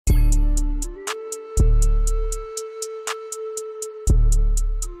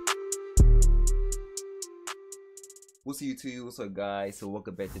What's YouTube? What's up, guys? So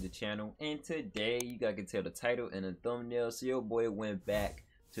welcome back to the channel. And today, you guys can tell the title and the thumbnail. So your boy went back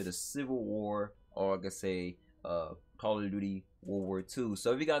to the Civil War, or I could say, Call of Duty World War II.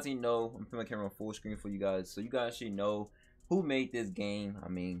 So if you guys didn't know, I'm putting my camera on full screen for you guys. So you guys should know who made this game. I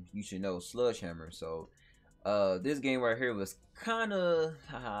mean, you should know Sledgehammer. So this game right here was kind of,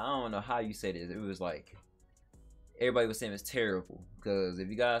 I don't know how you say this. It was like, everybody was saying it's terrible, because if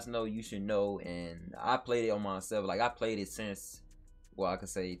you guys know, you should know. And I played it on myself. Like, I played it since, well, I could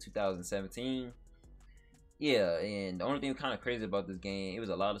say 2017. Yeah, and the only thing kind of crazy about this game, it was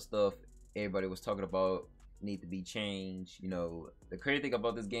a lot of stuff everybody was talking about need to be changed. You know, the crazy thing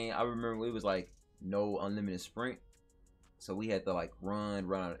about this game, I remember it was like no unlimited sprint, so we had to like run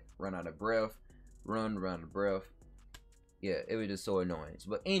out of breath, run out of breath. Yeah, it was just so annoying.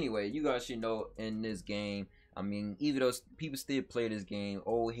 But anyway, you guys should know, in this game, I mean, even though people still play this game,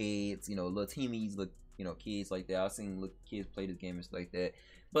 old heads, you know, little teamies, look, you know, kids like that. I've seen little kids play this game and stuff like that.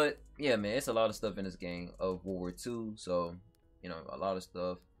 But yeah, man, it's a lot of stuff in this game of World War II. So, you know, a lot of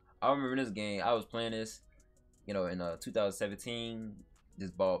stuff. I remember in this game, I was playing this, you know, in 2017.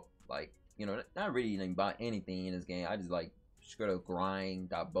 Just bought, like, you know, not really like buy anything in this game. I just like straight up grind,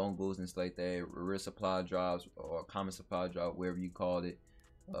 got bongos and stuff like that, real supply drops or common supply drop, wherever you called it.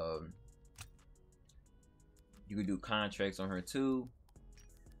 You could do contracts on her too.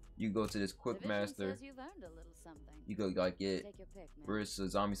 You go to this quick master. You go like get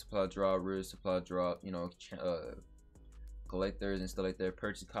versus zombie supply drop, real supply drop. You know, collectors and stuff like that.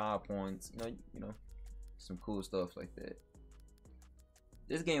 Purchase car points. You know, some cool stuff like that.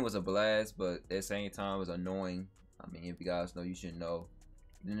 This game was a blast, but at the same time, it was annoying. I mean, if you guys know, you should know.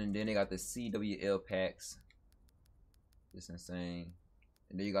 Then they got the CWL packs. It's insane.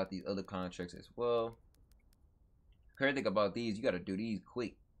 And then you got these other contracts as well. Crazy thing about these, you gotta do these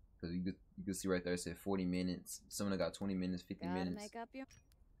quick, because you can see right there it said 40 minutes. Some of them got 20 minutes, 50 minutes.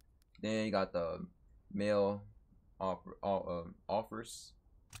 Then you got the mail offers.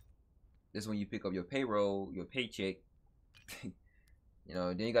 This is when you pick up your payroll, your paycheck. You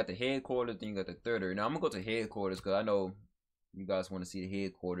know, then you got the headquarters, then you got the third. Now I'm gonna go to headquarters because I know you guys want to see the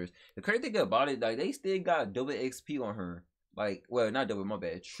headquarters. The crazy thing about it, like, they still got double XP on her. Like, well, not double, my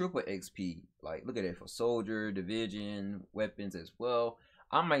bad, triple XP. Like, look at it, for soldier, division, weapons as well.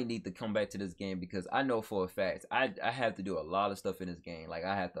 I might need to come back to this game, because I know for a fact I have to do a lot of stuff in this game. Like,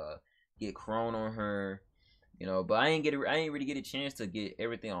 I have to get Crone on her, you know. But I ain't really get a chance to get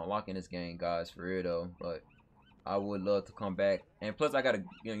everything unlocked in this game, guys, for real though. But I would love to come back, and plus I gotta,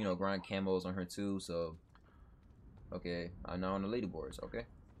 you know, grind camos on her too. So okay, I'm now on the leaderboards. Okay,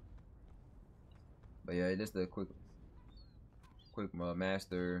 but yeah, just the quick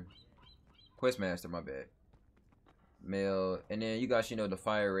master, quest master, my bad, mail. And then you guys should know the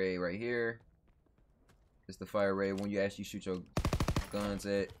fire rate right here. It's the fire rate when you actually shoot your guns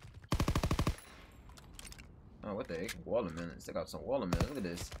at. Oh, what the heck? Watermelons. They got some watermelons. Look at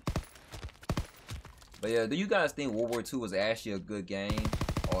this. But yeah, do you guys think World War II was actually a good game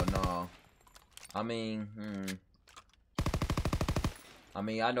or nah? I mean,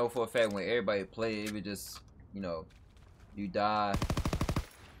 I know for a fact when everybody played, it was just, you know, you die,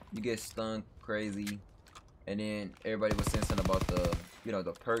 you get stunned crazy, and then everybody was saying something about the, you know,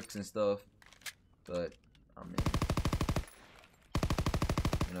 the perks and stuff. But I mean,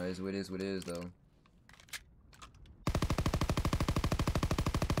 you know, it's what it is though.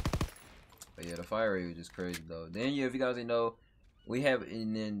 But yeah, the fire rate was just crazy though. Then yeah, if you guys didn't know, we have,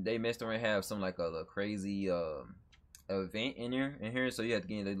 and then they messed around, have some like a crazy event in here, so you have to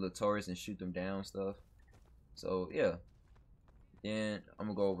get in the little turrets and shoot them down stuff. So yeah. Then I'm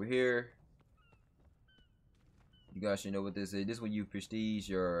gonna go over here. You guys should know what this is. This is when you prestige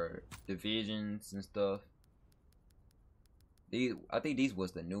your divisions and stuff. I think these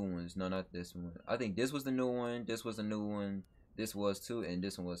was the new ones. No, not this one. I think this was the new one. This was the new one. This was too, and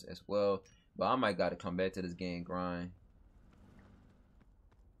this one was as well. But I might gotta come back to this game grind,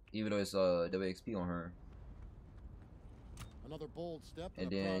 even though it's WXP on her. Another bold step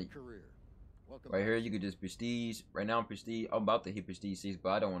and in a then proud career. Welcome right back. here you could just prestige. Right now I'm prestige. I'm about to hit prestige 6, but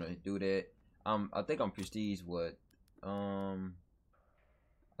I don't want to do that. I think I'm prestige what? I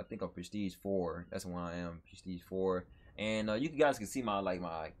think I'm prestige 4. That's when I am prestige 4. And you guys can see my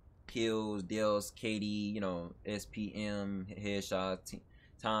my kills, deals, KD, you know, SPM, headshot,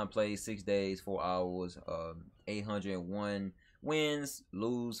 time played 6 days, 4 hours, 801 wins,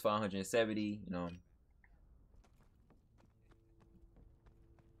 lose 570, you know.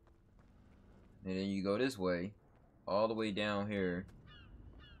 And then you go this way, all the way down here.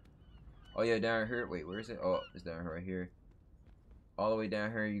 Oh yeah, down here. Wait, where is it? Oh, it's down right here. All the way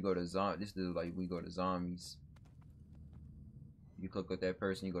down here, you go to zombie. This is like we go to zombies. You click with that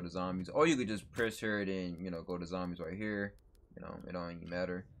person, you go to zombies, or you could just press her, then you know go to zombies right here. You know, it don't even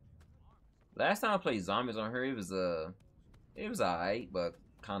matter. Last time I played zombies on her, it was alright, but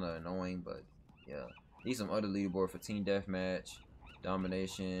kind of annoying. But yeah, need some other leaderboard for team deathmatch,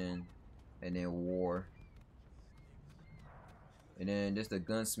 domination, and then war. And then just the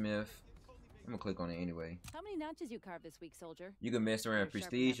gunsmith. I'm gonna click on it anyway. How many notches you carved this week, soldier? You can mess around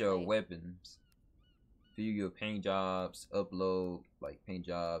prestige your weapons. View your paint jobs, upload like paint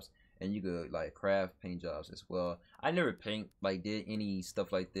jobs, and you could like craft paint jobs as well. I never did any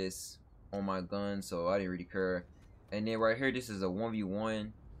stuff like this on my gun, so I didn't really care. And then right here, this is a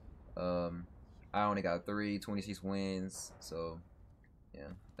 1v1. I only got 26 wins, so yeah,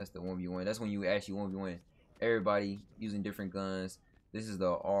 that's the 1v1. That's when you actually 1v1 everybody using different guns. This is the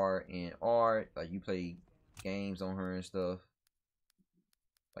R and R, like you play games on her and stuff,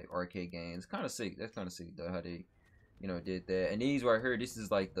 like arcade games. Kind of sick. That's kind of sick though how they, you know, did that. And these right here, this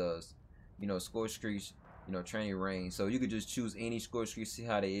is like the, you know, score streaks, you know, training range. So you could just choose any score streak, see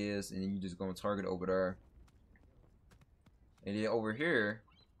how they is, and then you just go and target over there. And then over here,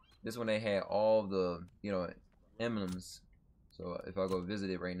 this one they had all the, you know, emblems. So if I go visit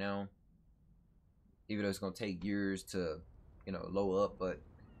it right now, even though it's gonna take years to, you know, load up, but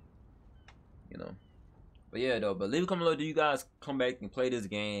you know. But yeah, though, but leave a comment below. Do you guys come back and play this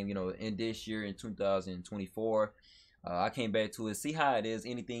game, you know, in this year in 2024? I came back to it, see how it is.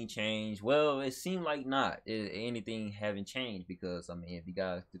 Anything changed? Well, it seemed like not. Anything haven't changed because I mean, if you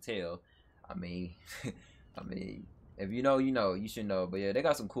guys could tell, I mean, I mean, if you know, you know, you should know. But yeah, they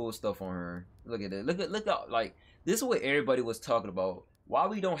got some cool stuff on her. Look at it. Look out! Like this is what everybody was talking about. Why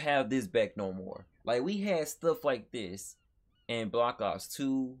we don't have this back no more? Like we had stuff like this in Black Ops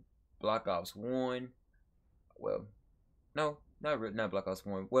 2, Black Ops 1. Well, no, not Black Ops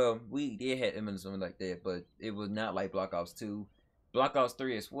 1. Well, we did have emblems like that, but it was not like Black Ops 2. Black Ops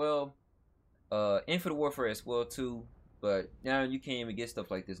 3 as well. Infinite Warfare as well too. But now you can't even get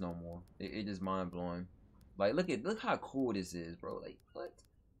stuff like this no more. It just mind blowing. Like look how cool this is, bro. Like what?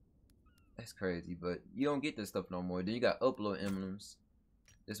 That's crazy. But you don't get this stuff no more. Then you got upload emblems.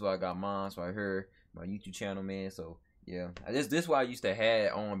 This is why I got mine right here, my YouTube channel, man. So yeah, this is why I used to have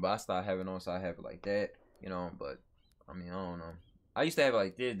it on, but I started having it on, so I have it like that, you know. But I mean, I don't know. I used to have it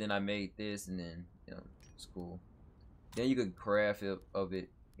like this, then I made this, and then you know, it's cool. Then you could craft it of it,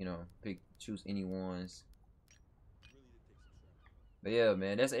 you know, choose any ones. But yeah,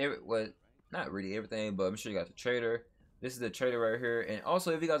 man, that's not really everything, but I'm sure you got the trader. This is the trader right here, and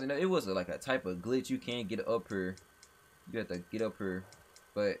also if you guys know, it was like a type of glitch. You can't get up here. You have to get up here,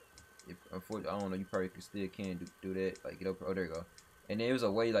 but if unfortunately, I don't know, you probably still can do that. Like get up. Oh, there you go. And there was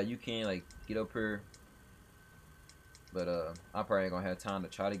a way like you can like get up here, but I probably ain't gonna have time to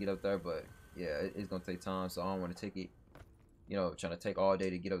try to get up there. But yeah, it's gonna take time, so I don't want to take it. You know, trying to take all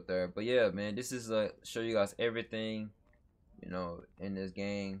day to get up there. But yeah, man, this is show you guys everything, you know, in this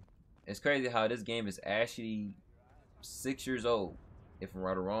game. It's crazy how this game is actually 6 years old, if I'm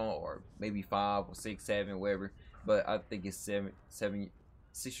right or wrong, or maybe 5 or 6, 7, whatever. But I think it's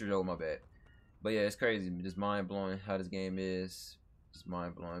 6 years old. My bad. But yeah, it's crazy, just mind blowing how this game is. Just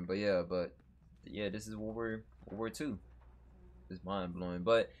mind blowing. But yeah, this is World War II. It's mind blowing.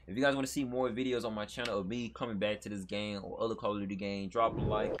 But if you guys want to see more videos on my channel of me coming back to this game or other Call of Duty game, drop a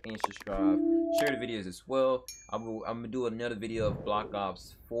like and subscribe. Share the videos as well. I'm gonna do another video of Black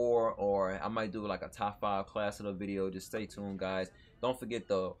Ops 4, or I might do like a top 5 class of the video. Just stay tuned, guys. Don't forget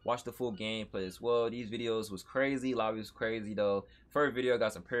to watch the full gameplay as well. These videos was crazy. Lobby was crazy though. First video I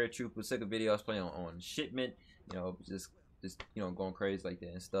got some paratroopers. Second video I was playing on shipment. You know, just you know, going crazy like that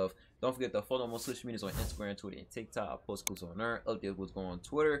and stuff. Don't forget to follow my social medias on Instagram, Twitter, and TikTok. I post exclusive on there. Update what's going on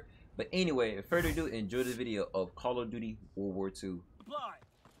Twitter. But anyway, without further ado, enjoy the video of Call of Duty World War II.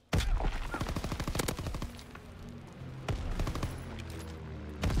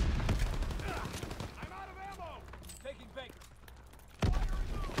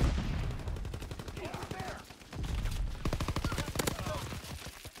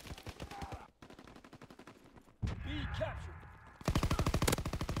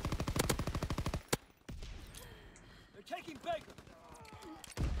 Taking Baker.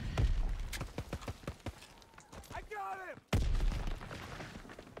 I got him.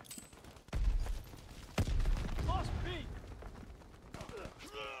 Lost B.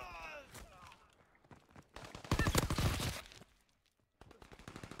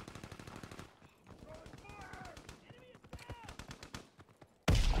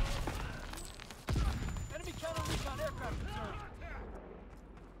 Enemy counter recon aircraft observed.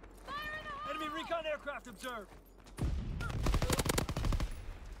 Enemy recon aircraft observed.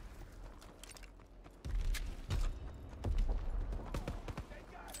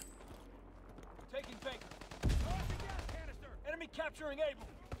 capturing Able.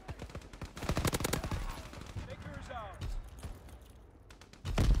 Baker is ours.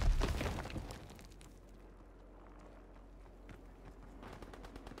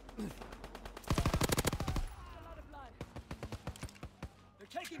 A lot of blood.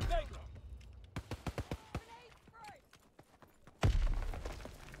 They're taking Baker.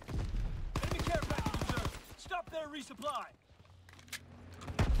 Enemy care package observed. Stop their resupply.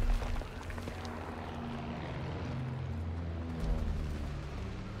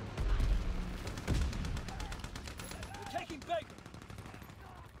 They're taking Baker.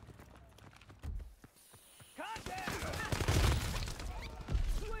 Contact!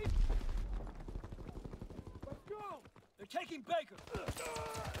 Sweep! Let's go! They're taking Baker.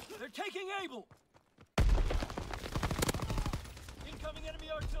 They're taking Able. Incoming enemy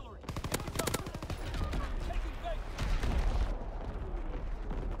artillery. Get to cover. Taking Baker.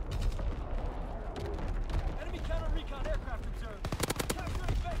 Enemy counter recon aircraft observed.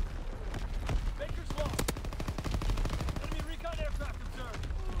 Capturing Baker. Baker's lost. Enemy recon aircraft observed.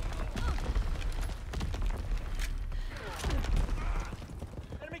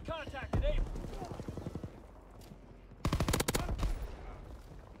 Enemy contacted Able.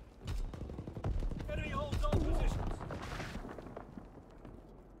 Enemy holds all positions.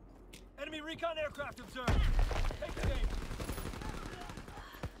 Enemy recon aircraft observed. Taking aim.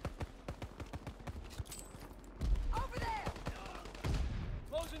 Over there!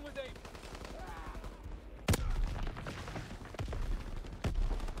 Closing with aim.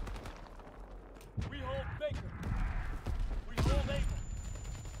 We hold Baker. We hold Able.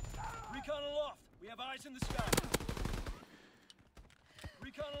 Recon aloft. We have eyes in the sky.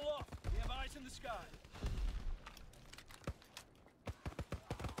 Recon aloft. We have eyes in the sky.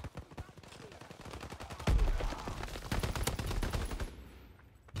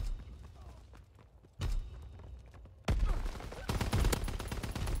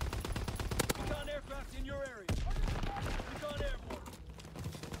 Recon aircraft in your area. Recon airborne.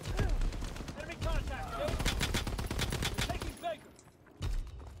 Enemy contact. We're taking Baker.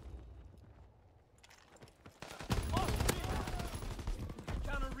 Off speed.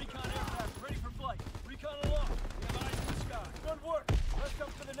 Counter recon aircraft ready for flight. Recon aloft. We have eyes in the sky. Good work. Let's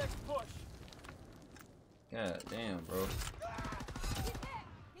come for the next push. God damn, bro. He's hit!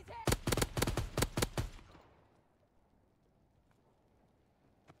 He's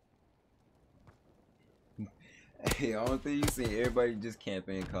hit! Hey, I don't think you seen everybody just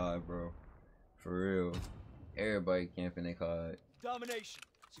camping in COD, bro. For real. Everybody camping in COD. Domination.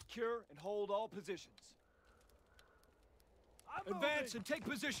 Secure and hold all positions. Advance and take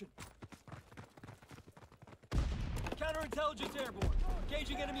position. Counterintelligence airborne.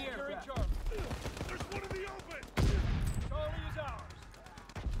 Engaging enemy aircraft. Charlie. There's one in the open! Charlie is ours.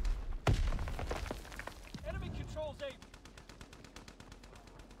 Enemy controls Able.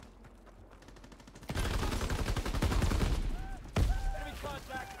 Enemy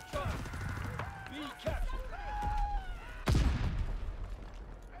contact at Charlie. B captured.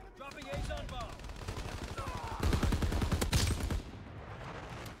 Dropping A's on bomb.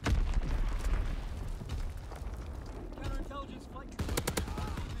 Counterintelligence flight control.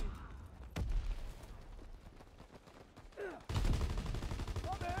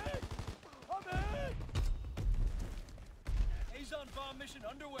 A's on bomb mission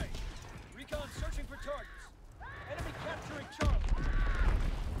underway. Recon searching for targets. Enemy capturing Charlie.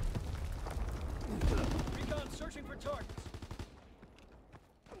 Recon searching for targets.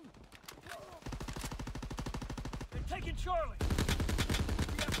 They're taking Charlie.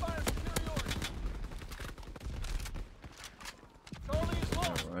 We have fire superiority. Charlie is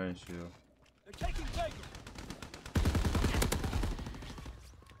lost. Ryan shield. They're taking Baker.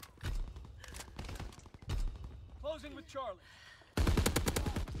 Closing with Charlie.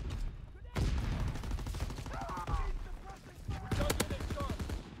 We're juggling at Charlie.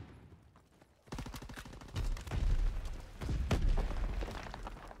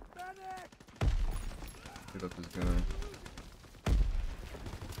 Medic! Pick up his gun.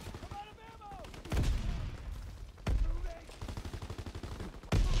 I'm out of ammo!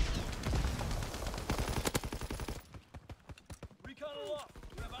 Recon aloft.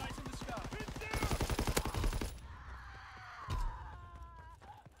 We have eyes in the sky.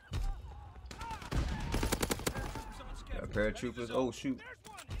 Paratroopers. Oh shoot.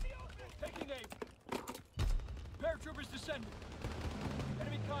 Taking aim. Paratroopers descending.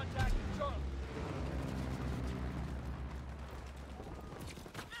 Enemy contact at Charlie.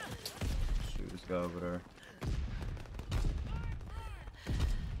 Shoot this guy over there.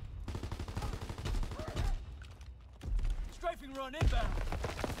 Strafing run inbound.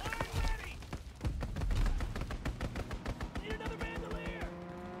 I'm ready. Need another man to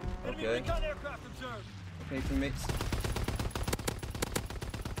Enemy Okay. recon aircraft observed. Okay, teammates.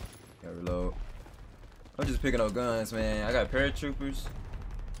 Gotta reload. I'm just picking up guns, man. I got paratroopers.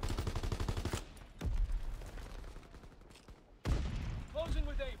 Closing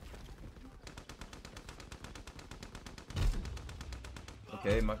with aim.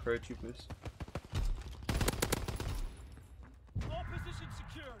 Okay, my paratroopers. All positions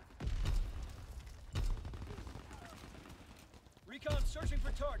secured. Recon searching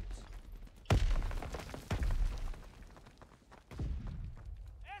for targets.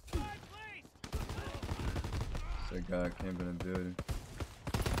 S5 placed. That guy camping in the building.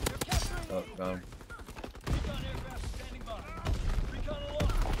 They're capturing Oh, got him. recon aircraft standing by. Recon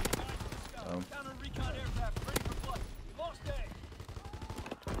aloft. Counter recon aircraft ready for flight. We lost A.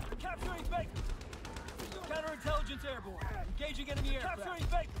 They're capturing Baker. Counterintelligence airborne. Engaging enemy aircraft. Capturing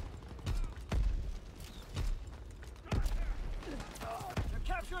Baker. They're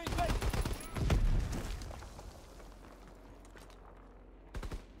capturing Baker.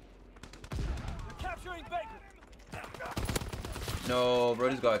 They're capturing Baker. No, bro,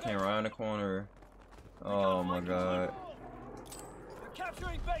 this guy came around the corner. Oh my god. They're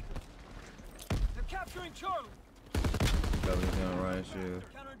capturing Baker. They're capturing Charlie. Got me down Ryan shield.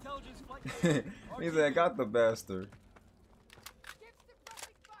 Counterintelligence flight. He said, I got the bastard. Give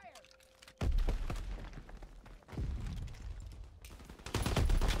suppressing fire.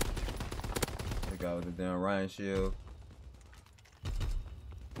 That guy with the damn Ryan shield.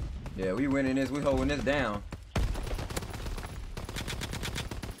 Yeah, we winning this. We holding this down.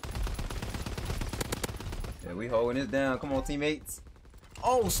 Yeah, we holding this down. Come on, teammates.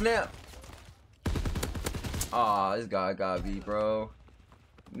 Oh, snap. Ah, this guy got me, bro.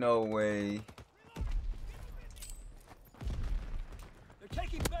 No way. They're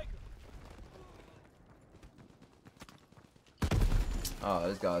taking Baker. Oh,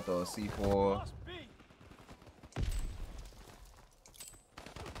 this guy throw a C4. Lost B.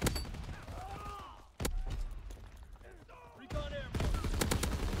 Recon airborne.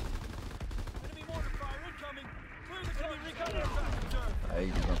 Enemy mortar fire incoming. Clear the enemy recon aircraft observed. Ah, he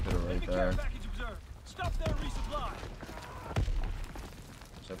just gonna put it right Enemy care there. package observed. Stop their resupply.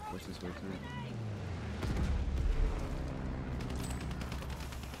 Check push this way too.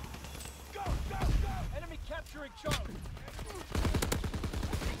 Go, go, go. Enemy capturing Charlie.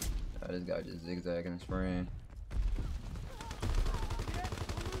 Ah, this guy just zigzagging and spraying.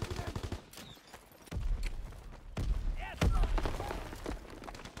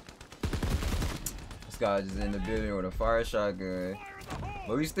 This guy just in the building with a fire shotgun.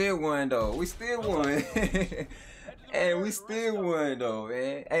 But we still won though. We still won. Hey, we still won though,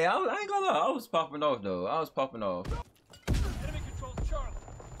 man. Hey, I ain't gonna lie. I was popping off though. I was popping off. Enemy controls Charlie.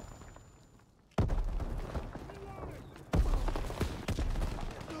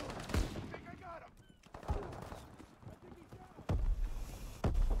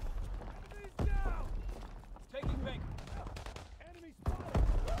 Taking Baker. Enemy spotted.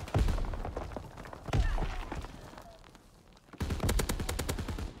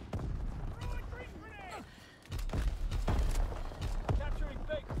 Throwing green grenade. Capturing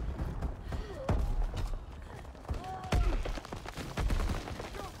Baker.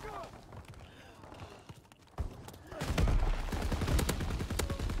 Go, go.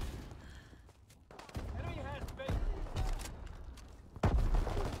 Enemy has Baker.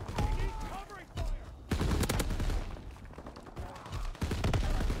 He's covering fire.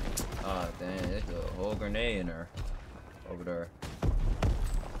 Ah, dang, there's a whole grenade in there. Over there.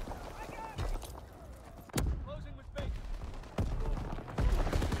 Closing with Baker.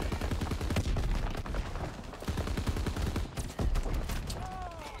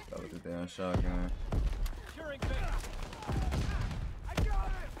 That was a damn shotgun. Securing Baker. I got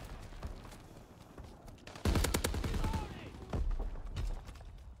him.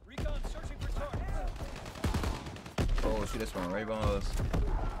 Recon searching for targets. Oh, shoot, this one right behind us.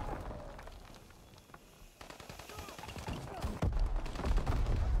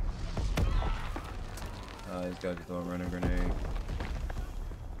 Ah, this guy just threw a running grenade.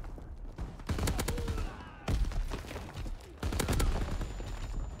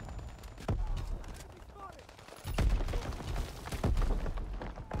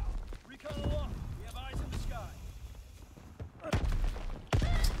 Recon aloft. We have eyes in the sky.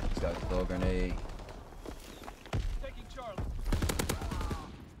 This guy just threw a grenade. Taking Charlie.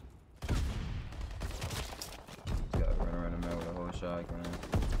 This guy running around the map with a whole shotgun.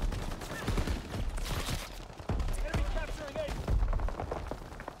 Enemy capturing A.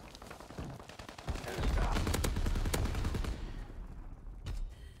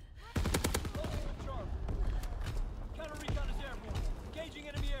 Closing with Charlie. Counter recon is airborne. Engaging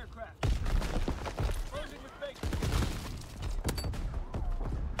enemy aircraft.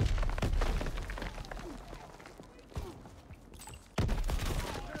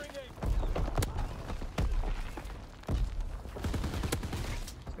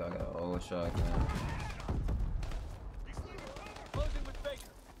 Oh, shotgun. Closing with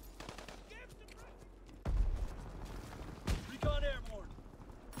Baker. Recon airborne.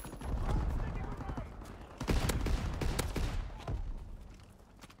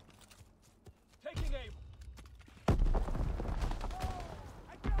 Taking aim.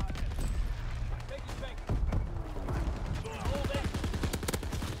 Taking Baker. Hold aim.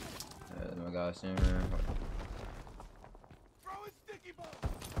 Yeah, my gosh, in here. Throwing sticky bomb.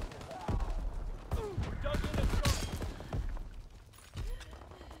 We're dug in and strong.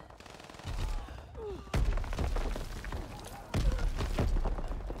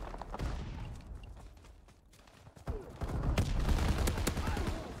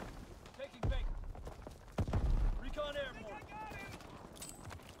 Taking Baker. Recon airborne.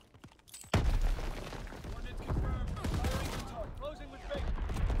 Coordinates confirmed. Firing on target. Closing with Baker.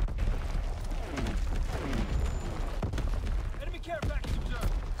 Enemy care package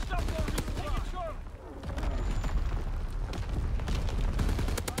observed. Stop there, taking Charlie.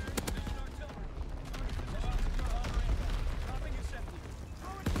 Firing division artillery. Dropping assembly.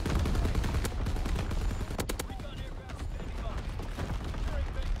 Recon aircraft standing by. Securing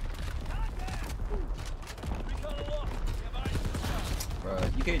Baker. Recon aloft. We have eyes in the sky. Bro,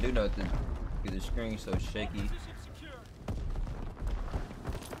 you can't do nothing because the screen's so shaky. Position secured.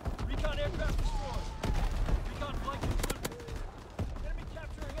 Recon aircraft destroyed. Recon flight concluded. Enemy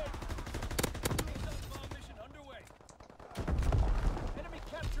capturing A. Bomb mission underway. Enemy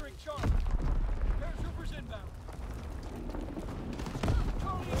capturing Charlie. Paratroopers inbound.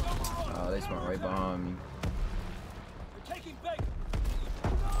 Charlie is overrun. Oh, they spawned right behind me. We're taking Baker.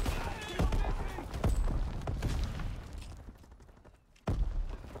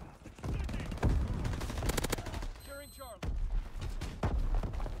 Securing Charlie.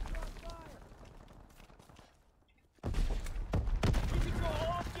 We control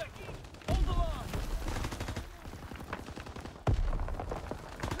all objectives. Hold the line.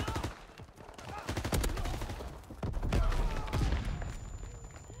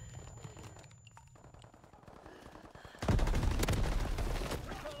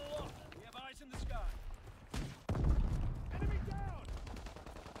 Recon aloft. We have eyes in the sky. Enemy down.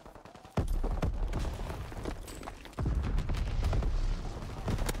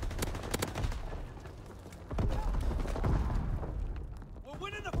 We're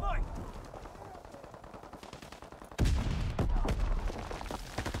winning the fight.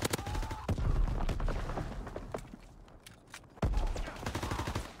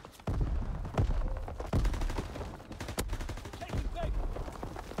 Taking Baker.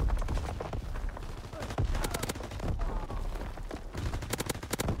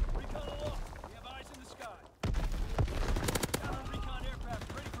 Recon aloft. We have eyes in the sky. Counter recon aircraft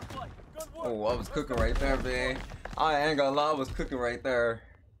ready for flight. Good work. Oh, I was cooking right there, man. I ain't gonna lie, I was cooking right there.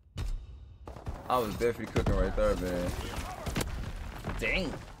 I was definitely cooking right there, man.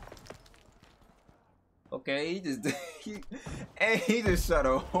 Dang. Okay, he just he just shot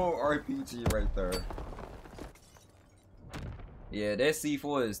a whole RPG right there. Yeah, that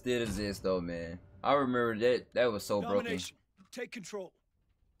C4 is still exists though, man. I remember that was so broken. Domination. Take control.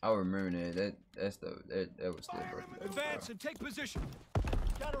 I remember that that was still broken. Advance and take position.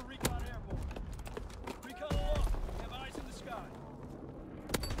 Counter recon airborne. Recon aloft. We have eyes in the sky.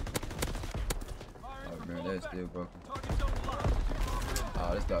 I Firing for remember full that's effect. still broken. Target zone locked.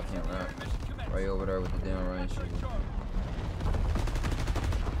 Oh, this guy can't run. Mission commenced. Right over there with the damn range Capturing shit. Charlie.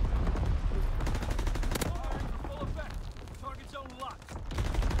 Firing for full effect. Target zone locked.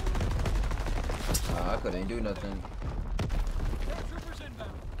 I couldn't do nothing Paratroopers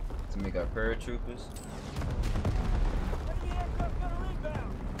inbound. to make our paratroopers. Enemy aircraft gunner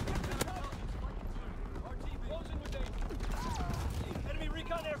inbound. Get to the top. RTB. Closing with danger. Enemy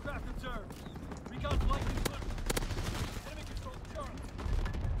recon aircraft observed. Recon flight concluded. Enemy control Charlie.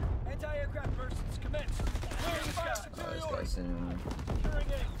 Anti-aircraft bursts commenced. Clearing the sky. This guy's sitting. Securing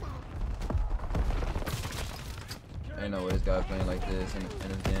aim. Ain't no way this guy playing like this in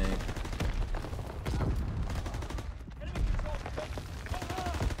this game. Enemy control Baker.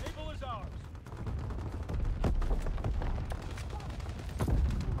 Able is ours.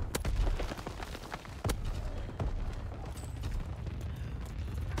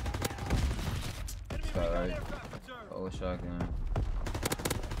 Enemy It's all recon right. aircraft observed. Oh, shotgun.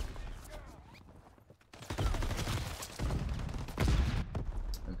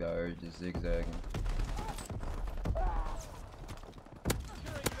 This guy is just zigzagging.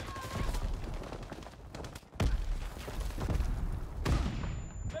 Securing Baker.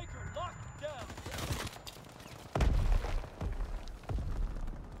 Baker locked down.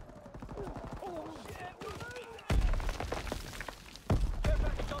 Care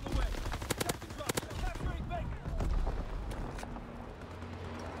package on the way.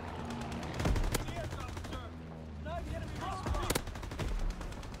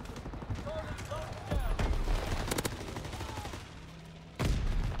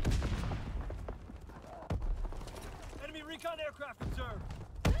 aircraft observed.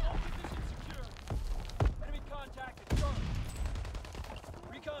 All positions secure. Enemy contact at Charlie.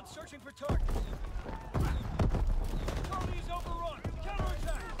 Recon searching for targets. Charlie is overrun.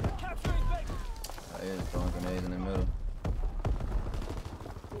 Counterattack. Capturing Baker. Oh, yeah, throwing grenades in the middle.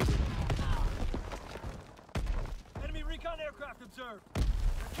 Enemy recon aircraft observed.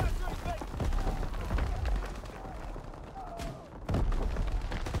 They're capturing Baker.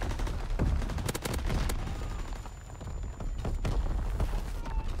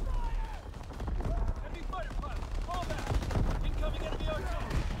 Enemy fighter pilot, fall back. Incoming enemy artillery.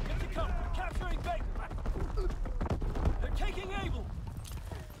 Get to cover. They're capturing Baker. They're taking Able.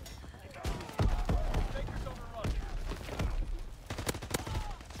 Baker's overrun.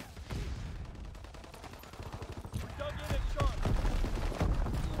 We're dug in at Charlie.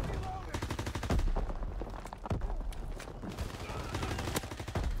 Reloading.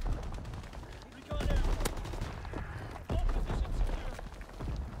 Recon airborne. All positions secure.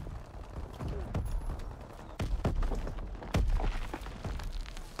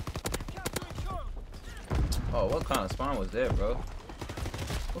 Capturing Charlie. Oh, what kind of spawn was that, bro?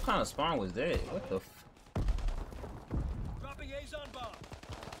 What kind of spawn was that? What the f... Dropping A's on bomb.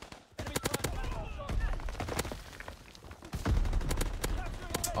 Enemy contact on Charlie.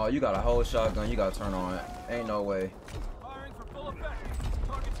 Capturing Baker. Oh, you got a whole shotgun. You gotta turn on it. Ain't no way. Firing for full effect.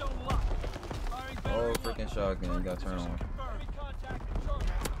 Target zone locked. Firing battery Whole one. freaking shotgun. You gotta turn Position on. confirmed. Enemy contact at Charlie.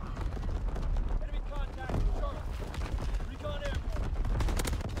 Enemy contact at Charlie. Recon airborne.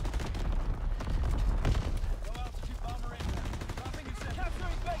 Low altitude bomber inbound. Dropping his set.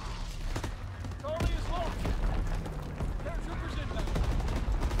 Capturing Baker. Charlie is lost. Paratroopers inbound.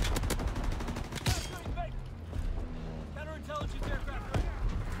 Capturing Baker. Counterintelligence aircraft ready.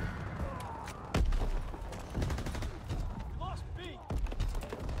 We lost B.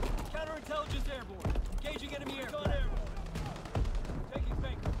 Counterintelligence airborne. Engaging enemy aircraft. Airborne. Taking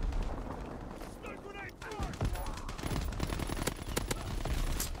Baker. Stun grenade forward.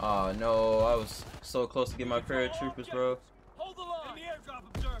 Oh no, I was so close to get my paratroopers, bro. Hold the line. Enemy airdrop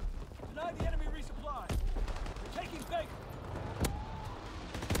observed. Deny the enemy resupply. We're taking Baker.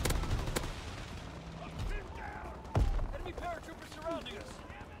 Enemy paratroopers surrounding us.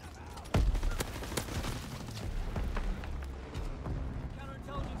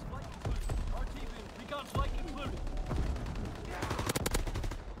 Counterintelligence flight concluded. RTV, recon flight concluded.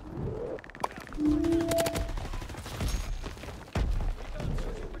 Recon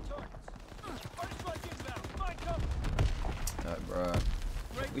searching for targets. Fighter strike inbound. Find cover. Bro.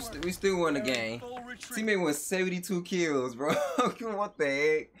 Great work. We still won the game. Full retreat. Teammate with 72 kills, bro. What the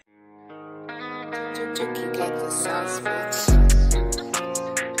heck? Chuki got the sauce, bitch.